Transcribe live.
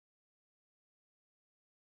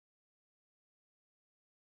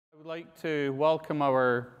would like to welcome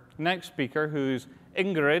our next speaker, who's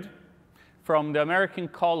Ingrid from the American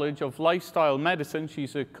College of Lifestyle Medicine.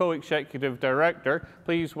 She's a co-executive director.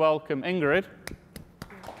 Please welcome Ingrid.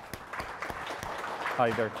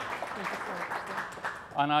 Hi there.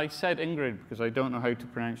 And I said Ingrid because I don't know how to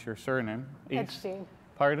pronounce your surname. Edshteyn.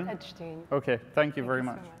 Pardon? Edshteyn. Okay, thank you very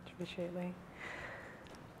much. Thank you so much. Appreciate it.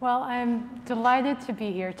 Well, I'm delighted to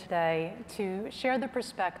be here today to share the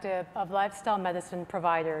perspective of lifestyle medicine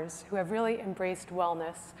providers who have really embraced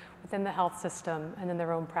wellness within the health system and in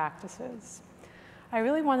their own practices. I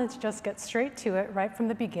really wanted to just get straight to it right from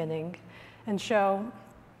the beginning and show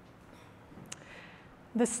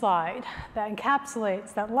this slide that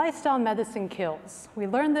encapsulates that lifestyle medicine kills. We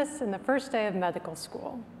learned this in the first day of medical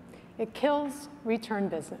school. It kills return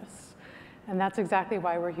business. And that's exactly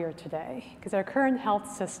why we're here today, because our current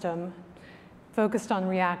health system, focused on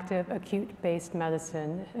reactive, acute-based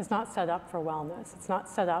medicine, is not set up for wellness. It's not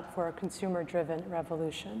set up for a consumer-driven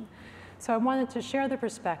revolution. So I wanted to share the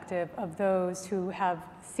perspective of those who have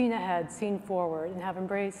seen ahead, seen forward, and have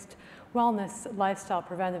embraced wellness, lifestyle,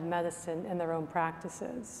 preventive medicine in their own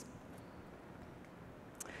practices.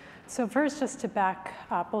 So first, just to back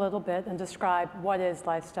up a little bit and describe what is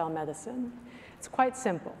lifestyle medicine. It's quite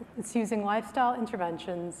simple. It's using lifestyle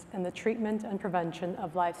interventions in the treatment and prevention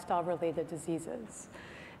of lifestyle-related diseases.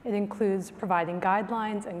 It includes providing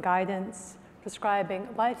guidelines and guidance, prescribing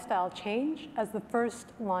lifestyle change as the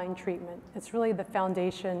first-line treatment. It's really the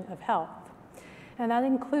foundation of health. And that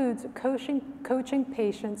includes coaching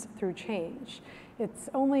patients through change. It's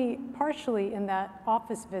only partially in that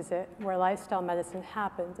office visit where lifestyle medicine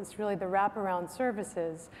happens. It's really the wraparound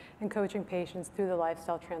services and coaching patients through the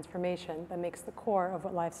lifestyle transformation that makes the core of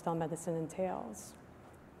what lifestyle medicine entails.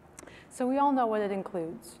 So we all know what it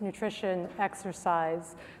includes: nutrition,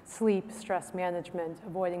 exercise, sleep, stress management,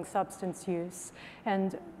 avoiding substance use,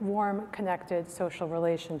 and warm, connected social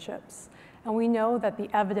relationships. And we know that the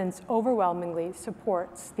evidence overwhelmingly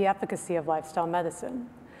supports the efficacy of lifestyle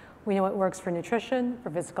medicine. We know it works for nutrition,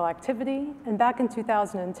 for physical activity, and back in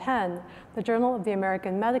 2010, the Journal of the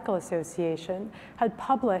American Medical Association had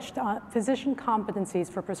published physician competencies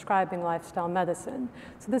for prescribing lifestyle medicine.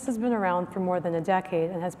 So this has been around for more than a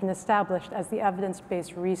decade and has been established as the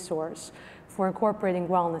evidence-based resource for incorporating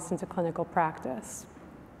wellness into clinical practice.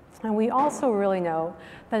 And we also really know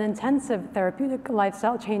that intensive therapeutic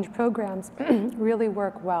lifestyle change programs really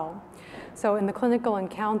work well. So in the clinical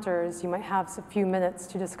encounters, you might have a few minutes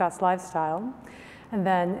to discuss lifestyle. And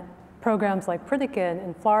then programs like Pritikin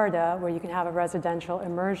in Florida, where you can have a residential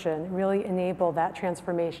immersion, really enable that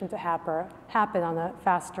transformation to happen on a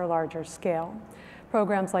faster, larger scale.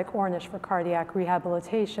 Programs like Ornish for cardiac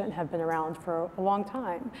rehabilitation have been around for a long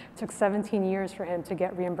time. It took 17 years for him to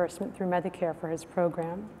get reimbursement through Medicare for his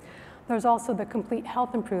program. There's also the Complete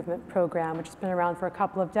Health Improvement Program, which has been around for a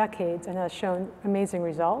couple of decades and has shown amazing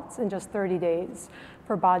results in just 30 days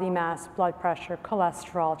for body mass, blood pressure,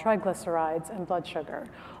 cholesterol, triglycerides, and blood sugar.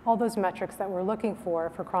 All those metrics that we're looking for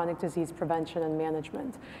chronic disease prevention and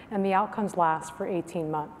management. And the outcomes last for 18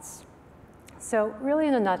 months. So really,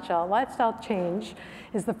 in a nutshell, lifestyle change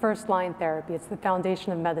is the first-line therapy. It's the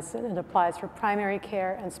foundation of medicine. It applies for primary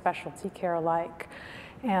care and specialty care alike.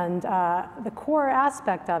 And the core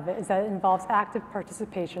aspect of it is that it involves active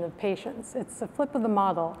participation of patients. It's a flip of the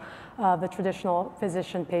model of the traditional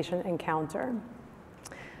physician-patient encounter.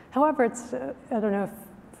 However, I don't know if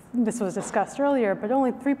this was discussed earlier, but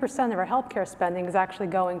only 3% of our healthcare spending is actually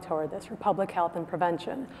going toward this, for public health and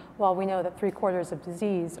prevention, while we know that 3/4 of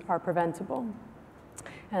disease are preventable.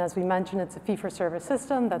 And as we mentioned, it's a fee-for-service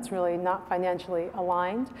system that's really not financially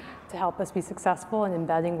aligned to help us be successful in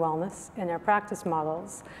embedding wellness in our practice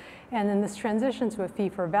models. And in this transition to a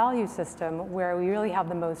fee-for-value system, where we really have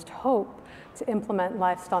the most hope to implement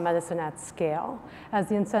lifestyle medicine at scale. As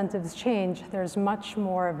the incentives change, there's much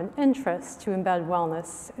more of an interest to embed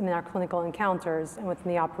wellness in our clinical encounters and within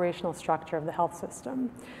the operational structure of the health system.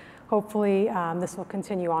 Hopefully, this will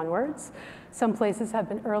continue onwards. Some places have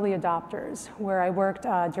been early adopters. Where I worked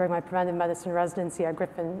during my preventive medicine residency at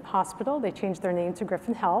Griffin Hospital, they changed their name to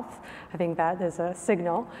Griffin Health. I think that is a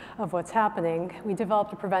signal of what's happening. We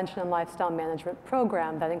developed a prevention and lifestyle management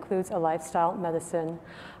program that includes a lifestyle medicine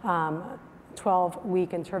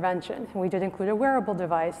 12-week intervention. And we did include a wearable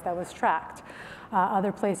device that was tracked.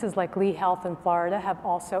 Other places like Lee Health in Florida have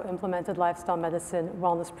also implemented lifestyle medicine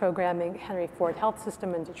wellness programming, Henry Ford Health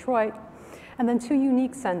System in Detroit, and then 2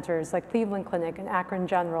 unique centers like Cleveland Clinic and Akron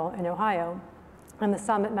General in Ohio And the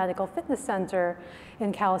Summit Medical Fitness Center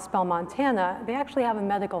in Kalispell, Montana, they actually have a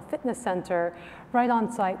medical fitness center right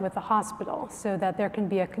on site with the hospital so that there can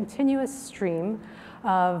be a continuous stream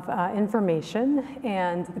of information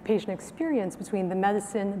and the patient experience between the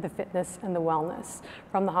medicine, the fitness, and the wellness,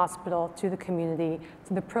 from the hospital to the community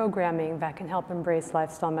to the programming that can help embrace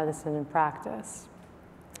lifestyle medicine in practice.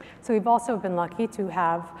 So we've also been lucky to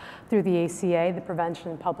have, through the ACA, the Prevention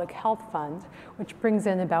and Public Health Fund, which brings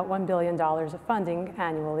in about $1 billion of funding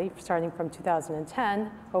annually, starting from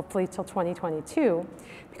 2010, hopefully till 2022,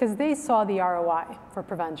 because they saw the ROI for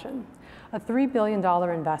prevention. A $3 billion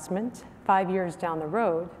investment, 5 years down the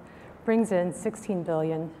road, brings in $16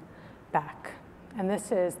 billion back. And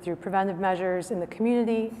this is through preventive measures in the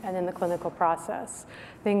community and in the clinical process.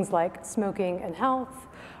 Things like smoking and health,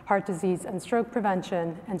 heart disease and stroke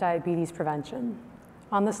prevention, and diabetes prevention.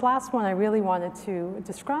 On this last one, I really wanted to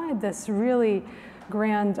describe this really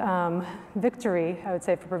grand victory, I would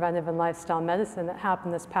say, for preventive and lifestyle medicine that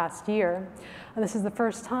happened this past year. And this is the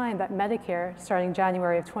first time that Medicare, starting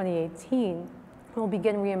January of 2018, will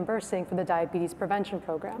begin reimbursing for the diabetes prevention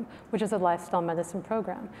program, which is a lifestyle medicine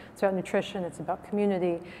program. It's about nutrition, it's about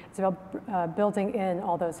community, it's about building in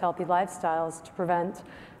all those healthy lifestyles to prevent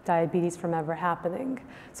diabetes from ever happening.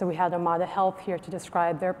 So we had Armada Health here to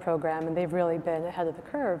describe their program, and they've really been ahead of the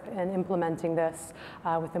curve in implementing this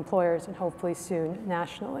with employers and hopefully soon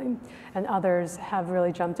nationally. And others have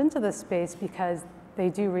really jumped into this space because they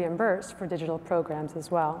do reimburse for digital programs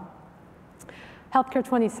as well. Healthcare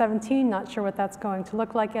 2017, not sure what that's going to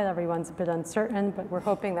look like yet. Everyone's a bit uncertain, but we're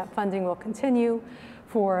hoping that funding will continue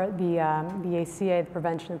for the ACA, the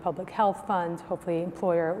Prevention and Public Health Fund. Hopefully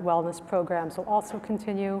employer wellness programs will also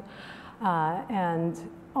continue. And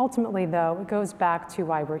ultimately, though, it goes back to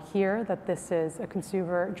why we're here, that this is a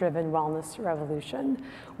consumer-driven wellness revolution.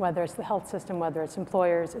 Whether it's the health system, whether it's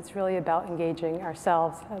employers, it's really about engaging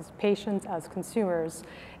ourselves as patients, as consumers,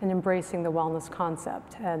 and embracing the wellness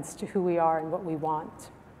concept as to who we are and what we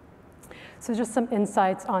want. So just some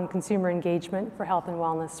insights on consumer engagement for health and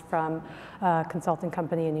wellness from a consulting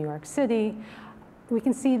company in New York City. We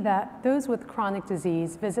can see that those with chronic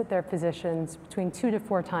disease visit their physicians between 2 to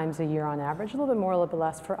 4 times a year on average, a little bit more, a little bit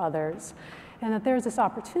less for others. And that there's this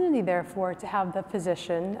opportunity, therefore, to have the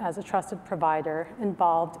physician as a trusted provider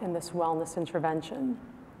involved in this wellness intervention.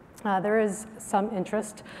 There is some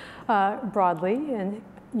interest broadly in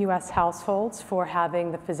U.S. households for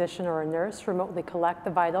having the physician or a nurse remotely collect the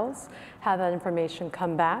vitals, have that information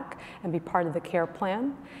come back and be part of the care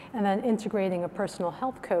plan, and then integrating a personal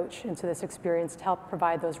health coach into this experience to help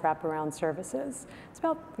provide those wraparound services. It's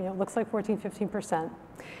about, looks like 14–15%.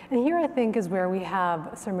 And here I think is where we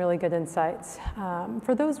have some really good insights.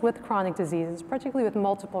 For those with chronic diseases, particularly with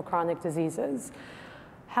multiple chronic diseases,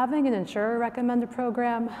 having an insurer recommend a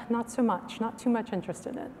program, not so much, not too much interest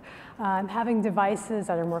in it. Having devices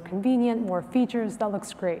that are more convenient, more features, that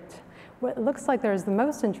looks great. What it looks like there's the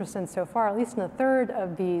most interest in so far, at least in a third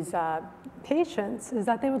of these patients, is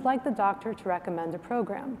that they would like the doctor to recommend a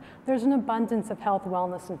program. There's an abundance of health,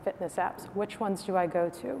 wellness, and fitness apps. Which ones do I go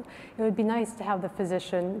to? It would be nice to have the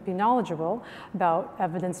physician be knowledgeable about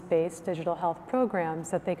evidence-based digital health programs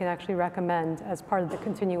that they can actually recommend as part of the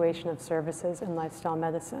continuation of services in lifestyle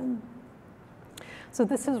medicine. So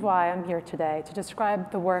this is why I'm here today, to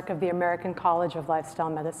describe the work of the American College of Lifestyle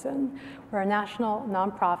Medicine. We're a national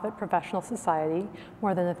nonprofit professional society,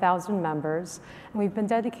 more than 1,000 members, and we've been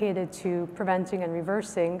dedicated to preventing and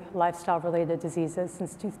reversing lifestyle-related diseases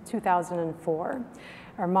since 2004.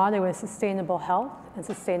 Our motto is sustainable health and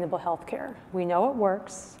sustainable healthcare. We know it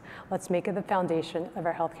works. Let's make it the foundation of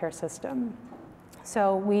our healthcare system.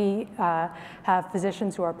 So we have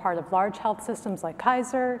physicians who are part of large health systems like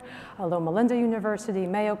Kaiser, Loma Linda University,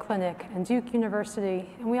 Mayo Clinic, and Duke University.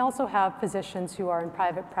 And we also have physicians who are in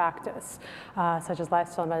private practice, such as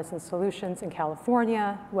Lifestyle Medicine Solutions in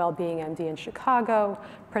California, Wellbeing MD in Chicago,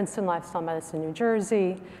 Princeton Lifestyle Medicine in New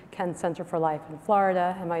Jersey, Ken Center for Life in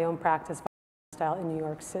Florida, and my own practice, Lifestyle in New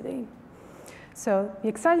York City. So the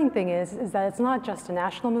exciting thing is that it's not just a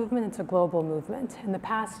national movement, it's a global movement. In the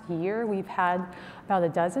past year, we've had about a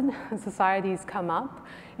dozen societies come up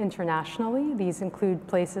internationally. These include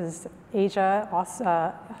places Asia,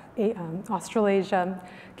 Australasia,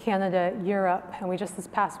 Canada, Europe, and just this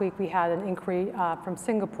past week we had an inquiry from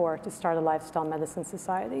Singapore to start a lifestyle medicine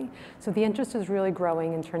society. So the interest is really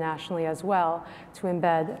growing internationally as well to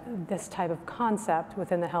embed this type of concept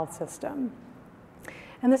within the health system.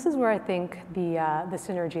 And this is where I think the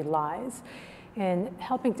synergy lies. in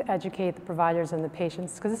helping to educate the providers and the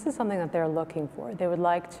patients, because this is something that they're looking for. They would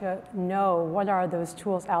like to know what are those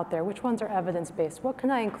tools out there, which ones are evidence-based, what can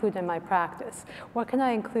I include in my practice, what can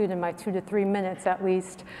I include in my 2 to 3 minutes at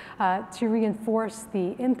least to reinforce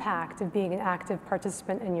the impact of being an active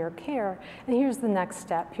participant in your care. And here's the next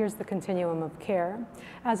step, here's the continuum of care.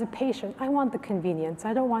 As a patient, I want the convenience.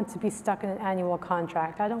 I don't want to be stuck in an annual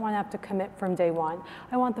contract. I don't want to have to commit from day one.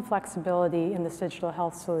 I want the flexibility in this digital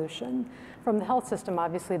health solution. From the health system,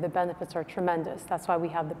 obviously, the benefits are tremendous. That's why we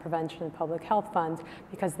have the Prevention and Public Health Fund,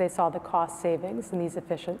 because they saw the cost savings in these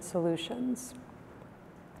efficient solutions.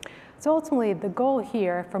 So ultimately, the goal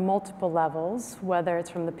here from multiple levels, whether it's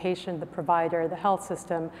from the patient, the provider, the health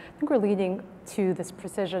system, I think we're leading to this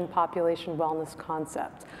precision population wellness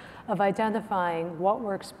concept of identifying what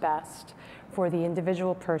works best for the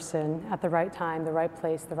individual person at the right time, the right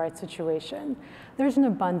place, the right situation. There's an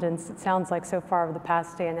abundance, it sounds like so far over the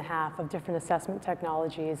past day and a half, of different assessment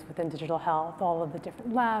technologies within digital health, all of the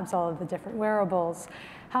different labs, all of the different wearables.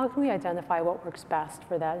 How can we identify what works best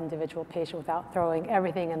for that individual patient without throwing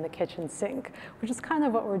everything in the kitchen sink, which is kind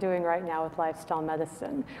of what we're doing right now with lifestyle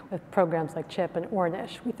medicine, with programs like CHIP and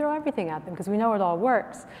Ornish. We throw everything at them because we know it all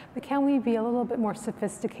works, but can we be a little bit more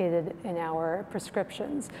sophisticated in our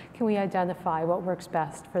prescriptions? Can we identify what works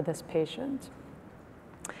best for this patient?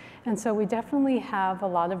 And so we definitely have a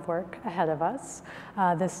lot of work ahead of us.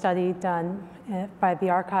 This study done by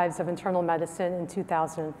the Archives of Internal Medicine in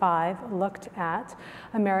 2005 looked at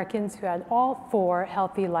Americans who had all 4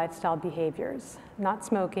 healthy lifestyle behaviors: not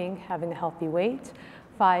smoking, having a healthy weight,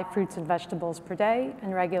 5 fruits and vegetables per day,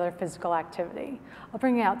 and regular physical activity. I'll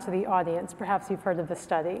bring it out to the audience. Perhaps you've heard of the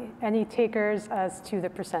study. Any takers as to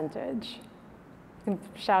the percentage? You can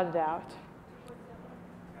shout it out.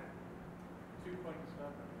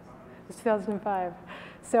 2005.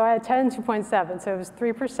 So I had 10 and 2.7, so it was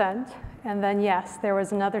 3%. And then yes, there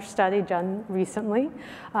was another study done recently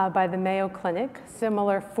by the Mayo Clinic,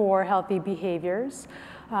 similar for healthy behaviors,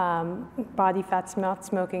 body fat, not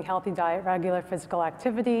smoking, healthy diet, regular physical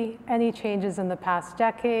activity. Any changes in the past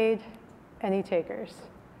decade? Any takers?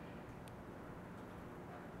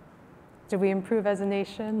 Did we improve as a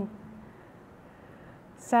nation?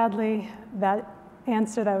 Sadly, that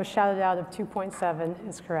answer that was shouted out of 2.7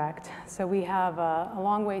 is correct. So we have a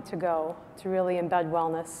long way to go to really embed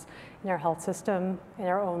wellness in our health system, in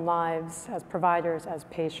our own lives, as providers, as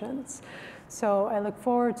patients. So I look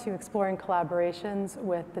forward to exploring collaborations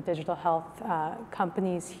with the digital health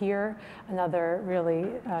companies here and other really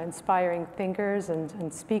inspiring thinkers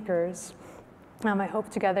and speakers. I hope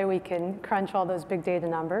together we can crunch all those big data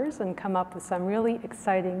numbers and come up with some really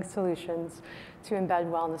exciting solutions to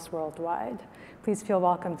embed wellness worldwide. Please feel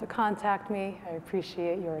welcome to contact me. I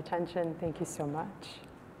appreciate your attention. Thank you so much.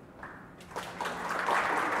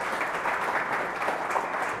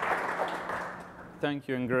 Thank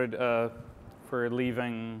you, Ingrid, for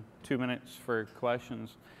leaving 2 minutes for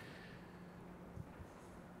questions.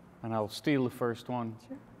 And I'll steal the first one.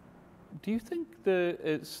 Sure. Do you think that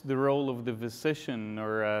it's the role of the physician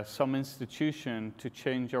or some institution to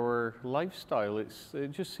change our lifestyle?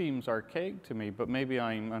 It just seems archaic to me, but maybe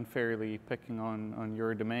I'm unfairly picking on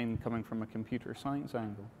your domain coming from a computer science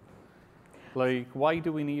angle. Like, why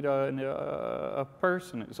do we need a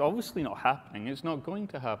person? It's obviously not happening. It's not going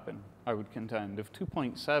to happen, I would contend. If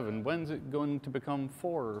 2.7, when's it going to become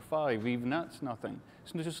 4 or 5? Even that's nothing.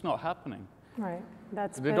 It's just not happening. Right.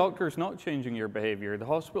 The doctor's not changing your behavior. The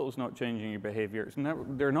hospital's not changing your behavior.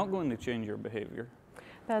 They're not going to change your behavior.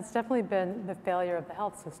 That's definitely been the failure of the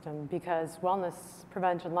health system, because wellness,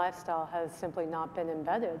 prevention, lifestyle has simply not been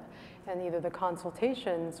embedded in either the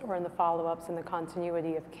consultations or in the follow-ups and the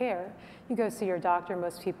continuity of care. You go see your doctor,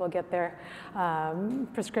 most people get their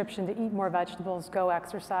prescription to eat more vegetables, go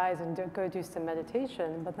exercise, and go do some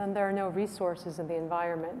meditation, but then there are no resources in the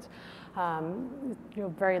environment. You're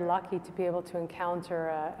very lucky to be able to encounter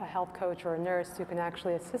a health coach or a nurse who can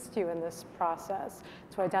actually assist you in this process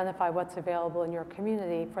to identify what's available in your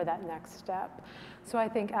community for that next step. So I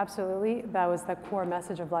think absolutely that was the core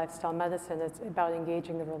message of lifestyle medicine. It's about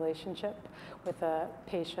engaging the relationship with the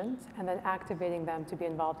patient and then activating them to be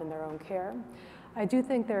involved in their own care. I do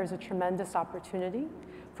think there is a tremendous opportunity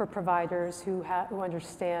for providers who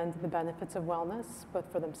understand the benefits of wellness,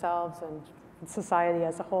 both for themselves and society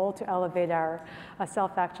as a whole, to elevate our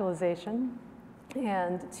self-actualization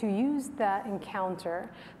and to use that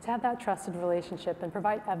encounter to have that trusted relationship and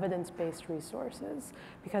provide evidence-based resources,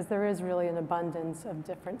 because there is really an abundance of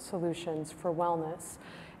different solutions for wellness.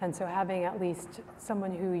 And so having at least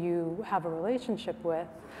someone who you have a relationship with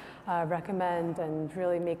recommend and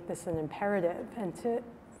really make this an imperative, and to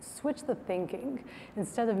switch the thinking.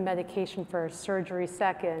 Instead of medication first, surgery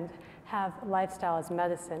second, have lifestyle as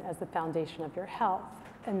medicine as the foundation of your health,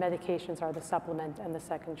 and medications are the supplement and the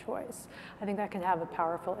second choice. I think that can have a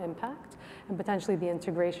powerful impact, and potentially the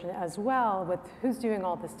integration as well with who's doing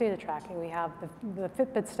all this data tracking. We have the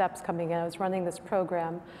Fitbit steps coming in. I was running this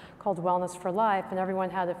program called Wellness for Life, and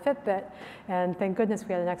everyone had a Fitbit, and thank goodness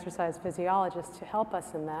we had an exercise physiologist to help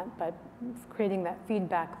us in that, but creating that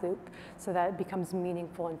feedback loop so that it becomes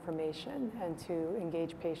meaningful information and to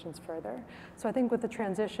engage patients further. So I think with the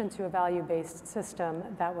transition to a value-based system,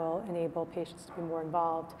 that will enable patients to be more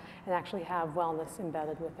involved and actually have wellness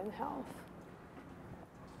embedded within health.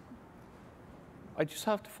 I just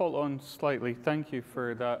have to follow on slightly. Thank you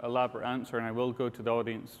for that elaborate answer, and I will go to the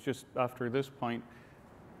audience just after this point.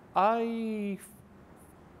 I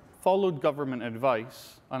followed government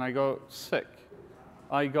advice, and I got sick.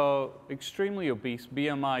 I got extremely obese,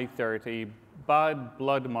 BMI 30, bad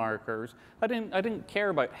blood markers. I didn't care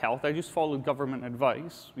about health. I just followed government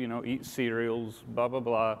advice. You know, eat cereals, blah, blah,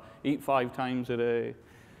 blah, eat 5 times a day.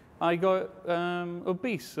 I got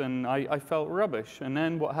obese, and I felt rubbish. And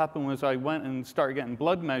then what happened was I went and started getting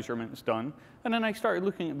blood measurements done. And then I started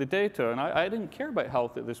looking at the data. And I didn't care about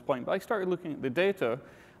health at this point, but I started looking at the data,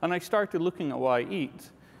 and I started looking at what I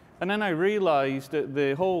eat. And then I realized that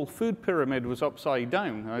the whole food pyramid was upside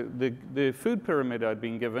down. The food pyramid I'd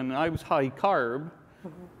been given, I was high carb.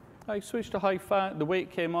 I switched to high fat, the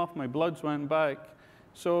weight came off, my bloods went back.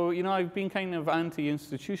 So, you know, I've been kind of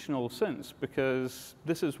anti-institutional since, because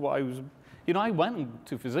this is what I was, you know, I went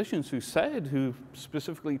to physicians who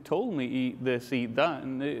specifically told me eat this, eat that,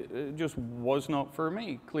 and it just was not for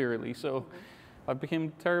me, clearly. So I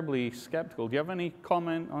became terribly skeptical. Do you have any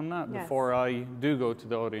comment on that before I do go to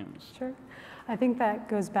the audience? Sure. I think that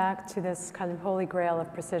goes back to this kind of holy grail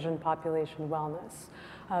of precision population wellness,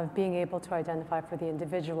 of being able to identify for the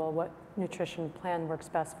individual what nutrition plan works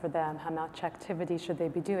best for them, how much activity should they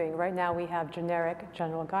be doing. Right now we have generic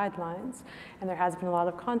general guidelines, and there has been a lot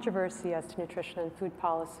of controversy as to nutrition and food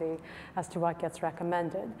policy as to what gets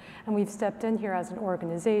recommended. And we've stepped in here as an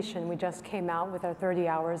organization. We just came out with our 30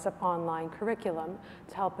 hours of online curriculum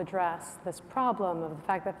to help address this problem of the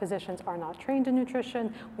fact that physicians are not trained in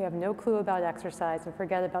nutrition, we have no clue about exercise, and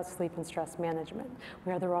forget about sleep and stress management.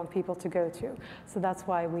 We are the wrong people to go to. So that's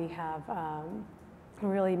why we have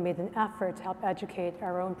really made an effort to help educate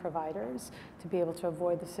our own providers to be able to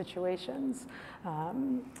avoid the situations.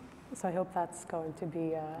 So I hope that's going to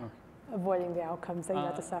be avoiding the outcomes that you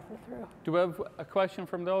have to suffer through. Do we have a question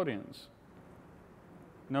from the audience?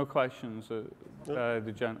 No questions.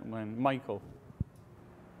 The gentleman, Michael.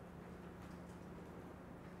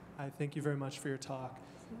 Hi, thank you very much for your talk.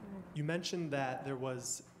 You mentioned that there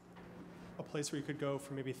was a place where you could go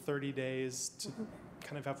for maybe 30 days to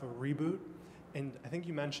kind of have a reboot. And I think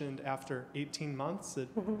you mentioned after 18 months,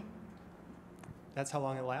 that's how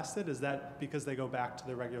long it lasted. Is that because they go back to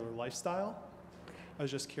their regular lifestyle? I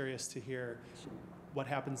was just curious to hear what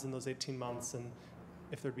happens in those 18 months and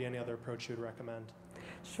if there'd be any other approach you'd recommend.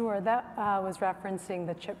 Sure, that was referencing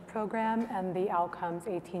the CHIP program and the outcomes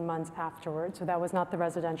 18 months afterwards. So that was not the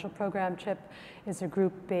residential program. CHIP is a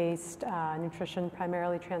group-based nutrition,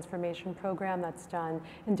 primarily transformation program that's done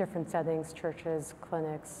in different settings, churches,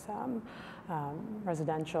 clinics,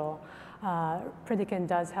 residential. Pritikin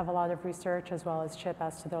does have a lot of research as well as CHIP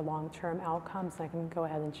as to their long-term outcomes. I can go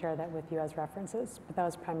ahead and share that with you as references, but that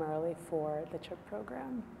was primarily for the CHIP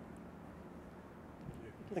program.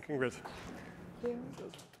 Thank you, Ingrid. Thank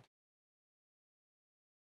you.